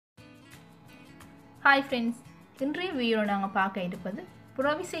Hi friends, இன்றைய வீடியோவில் நாங்கள் பார்க்க இருப்பது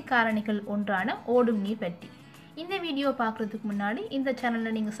புறவிசை காரணிகள் ஒன்றான ஓடும் நீர் பற்றி. இந்த வீடியோ பார்க்குறதுக்கு முன்னாடி இந்த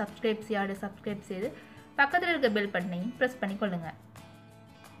சேனலில் நீங்கள் சப்ஸ்கிரைப் செய்து பக்கத்தில் இருக்க பெல் பட்டனையும் ப்ரெஸ் பண்ணிக்கொள்ளுங்கள்.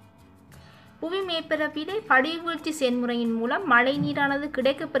 புவி மேற்பரப்பிலே படிவீழ்ச்சி செயல்முறையின் மூலம் மழை நீரானது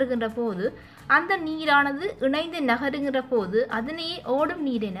கிடைக்கப்பெறுகின்ற போது அந்த நீரானது இணைந்து நகருகின்ற போது அதனையே ஓடும்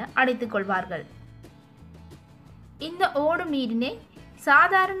நீர் என அழைத்துக் கொள்வார்கள். இந்த ஓடும் நீரினை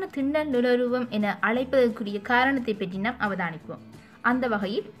சாதாரண திண்ண நிலருவம் என அழைப்பதற்குரிய காரணத்தை பற்றி நாம் அவதானிப்போம். அந்த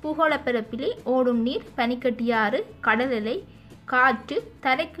வகையில் பூகோளப்பரப்பிலே ஓடும் நீர், பனிக்கட்டியாறு, கடல் அலை, காற்று,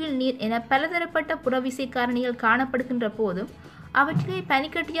 தரைக்கீழ் நீர் என பலதரப்பட்ட புறவிசை காரணிகள் காணப்படுகின்ற போதும் அவற்றிலே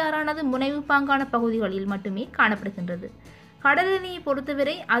பனிக்கட்டியாறானது முனைவு பாங்கான பகுதிகளில் மட்டுமே காணப்படுகின்றது. கடல் அலையை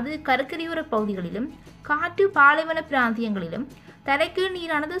பொறுத்தவரை அது கடற்கரையோர பகுதிகளிலும், காற்று பாலைவன பிராந்தியங்களிலும், தரைக்கீழ்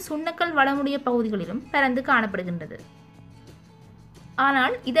நீரானது சுண்ணக்கல் வளமுடைய பகுதிகளிலும் பரந்து காணப்படுகின்றது.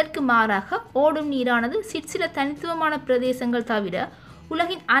 ஆனால் இதற்கு மாறாக ஓடும் நீரானது சிற்சில தனித்துவமான பிரதேசங்கள் தவிர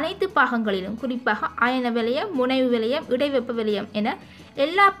உலகின் அனைத்து பாகங்களிலும், குறிப்பாக அயன வலயம், முனைவு வலயம், இடைவெப்ப வலயம் என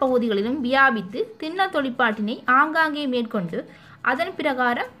எல்லா பகுதிகளிலும் வியாபித்து திண்ண தொழிற்பாட்டினை ஆங்காங்கே மேற்கொண்டு அதன்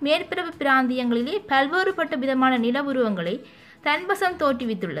பிரகாரம் மேற்பரப்பு பிராந்தியங்களிலே பல்வேறுபட்ட விதமான நில உருவங்களை தன்வசம்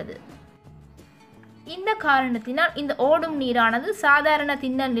தோற்றுவித்துள்ளது. இந்த காரணத்தினால் இந்த ஓடும் நீரானது சாதாரண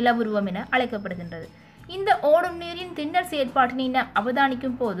திண்ண நில உருவம் என அழைக்கப்படுகின்றது. இந்த ஓடும் நீரின் திண்ணல் செயற்பாட்டினை நாம்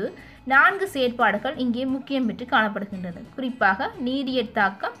அவதானிக்கும் போது 4 செயற்பாடுகள் இங்கே முக்கியம் பெற்று காணப்படுகின்றது. குறிப்பாக நீரியற்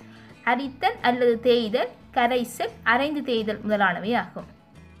தாக்கம், அரித்தல் அல்லது தேய்தல், கரைசல், அரைந்து தேய்தல் முதலானவை ஆகும்.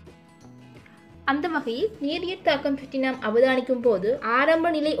 அந்த வகையில் நீரியற் தாக்கம் பற்றி நாம் அவதானிக்கும் போது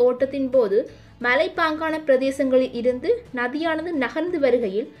ஆரம்ப நிலை ஓட்டத்தின் போது மலைப்பாங்கான பிரதேசங்களில் இருந்து நதியானது நகர்ந்து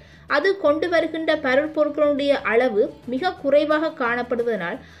வருகையில் அது கொண்டு வருகின்ற பருப்பொருட்களுடைய அளவு மிக குறைவாக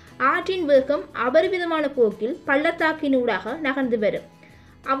காணப்படுவதனால் ஆற்றின் வேகம் அபரிவிதமான போக்கில் பள்ளத்தாக்கினூடாக நகர்ந்து வரும்.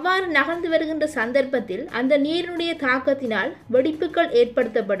 அவ்வாறு நகர்ந்து வருகின்ற சந்தர்ப்பத்தில் அந்த நீரினுடைய தாக்கத்தினால் வெடிப்புகள்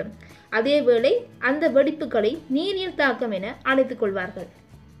ஏற்படுத்தப்படும். அதேவேளை அந்த வெடிப்புகளை நீரியல் தாக்கம் என அழைத்துக் கொள்வார்கள்.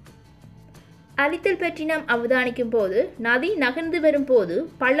 அரித்தல் பற்றி நாம் அவதானிக்கும் போது நதி நகர்ந்து வரும் போது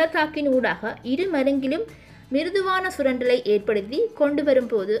பள்ளத்தாக்கின் ஊடாக இரு மருங்கிலும் மிருதுவான சுரண்டலை ஏற்படுத்தி கொண்டு வரும்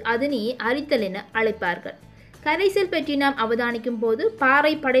போது அதனையே அரித்தல் என அழைப்பார்கள். கரைசல் பற்றி நாம் அவதானிக்கும் போது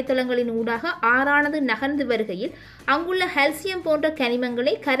பாறை படைத்தளங்களின் ஊடாக ஆறானது நகர்ந்து வருகையில் அங்குள்ள கால்சியம் போன்ற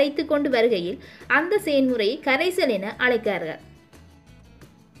கனிமங்களை கரைத்து கொண்டு வருகையில் அந்த செயல்முறையை கரைசல் என அழைக்கிறார்கள்.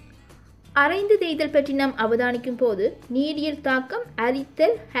 அரைந்து தேய்தல் பற்றி நாம் அவதானிக்கும் போது நீரியல் தாக்கம்,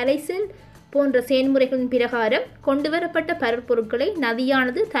 அரித்தல், கரைசல் போன்ற செயல்முறைகளின் பிரகாரம் கொண்டுவரப்பட்ட பரப்பொருட்களை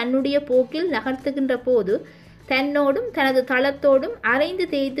நதியானது தன்னுடைய போக்கில் நகர்த்துகின்ற போது தன்னோடும் தனது தளத்தோடும் அரைந்து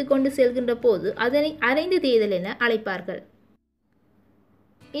தேய்த்து கொண்டு செல்கின்ற போது அதனை அரைந்து தேய்தல் என அழைப்பார்கள்.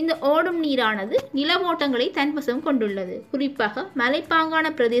 இந்த ஓடும் நீரானது நில ஓட்டங்களை தன்வசம் கொண்டுள்ளது. குறிப்பாக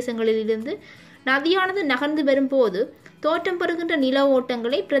மலைப்பாங்கான பிரதேசங்களிலிருந்து நதியானது நகர்ந்து வரும்போது தோற்றம் பெறுகின்ற நில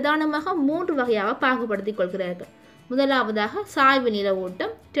ஓட்டங்களை பிரதானமாக 3 வகையாக பாகுபடுத்திக் கொள்கிறார்கள். முதலாவதாக சாய்வு நில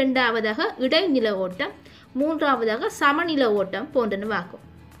ஓட்டம், 2வதாக இடைநில ஓட்டம், 3வதாக சமநில ஓட்டம் போன்றனவாகும்.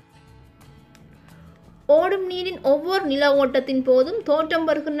 ஓடும் நீரின் ஒவ்வொரு நில ஓட்டத்தின் போதும் தோற்றம்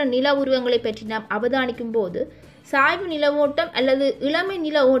பெறுகின்ற நில உருவங்களை பற்றி நாம் அவதானிக்கும் போது சாய்வு நில ஓட்டம் அல்லது இளமை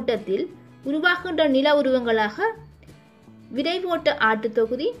நில ஓட்டத்தில் உருவாகின்ற நில உருவங்களாக விரைவோட்ட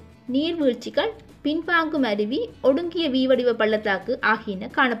ஆட்டுத்தொகுதி, நீர்வீழ்ச்சிகள், பின்பாங்கும் அருவி, ஒடுங்கிய வீவடிவ பள்ளத்தாக்கு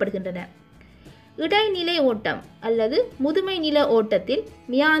ஆகியன காணப்படுகின்றன. இடைநிலை ஓட்டம் அல்லது முதுமை நில ஓட்டத்தில்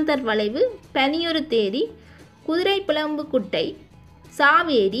மியாந்தர் வளைவு, பனியொரு தேரி, குதிரை பிளம்பு குட்டை,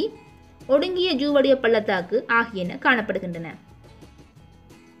 சாவேரி, ஒடுங்கிய ஜூவடிய பள்ளத்தாக்கு ஆகியன காணப்படுகின்றன.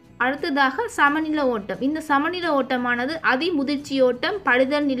 அடுத்ததாக சமநில ஓட்டம். இந்த சமநில ஓட்டமானது அதிமுதிர்ச்சியோட்டம்,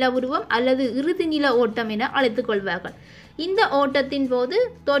 படிதல் நில உருவம் அல்லது இறுதி நில ஓட்டம் என அழைத்துக் கொள்வார்கள். இந்த ஓட்டத்தின் போது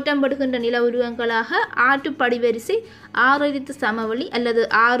தோற்றம்படுகின்ற நில உருவங்களாக ஆற்று படிவரிசை, ஆறரித்து சமவெளி அல்லது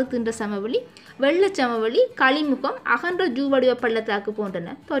 6 தின்ற சமவெளி, வெள்ள சமவெளி, களிமுகம், அகன்ற ஜூவடிவ பள்ளத்தாக்கு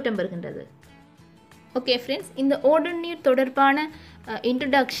போன்றன தோற்றம் பெறுகின்றது. ஓகே ஃப்ரெண்ட்ஸ், இந்த ஓடும் நீர் தொடர்பான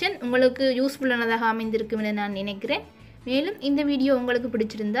இன்ட்ரடக்ஷன் உங்களுக்கு யூஸ்ஃபுல்லானதாக அமைந்திருக்கும் என நான் நினைக்கிறேன். மேலும் இந்த வீடியோ உங்களுக்கு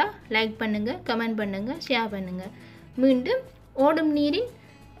பிடிச்சிருந்தா லைக் பண்ணுங்கள், கமெண்ட் பண்ணுங்கள், ஷேர் பண்ணுங்கள். மீண்டும் ஓடும் நீரின்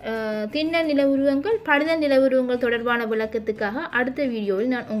திண்ண நில உருவங்கள், படிதல் நில உருவங்கள் தொடர்பான விளக்கத்துக்காக அடுத்த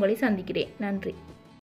வீடியோவில் நான் உங்களை சந்திக்கிறேன். நன்றி.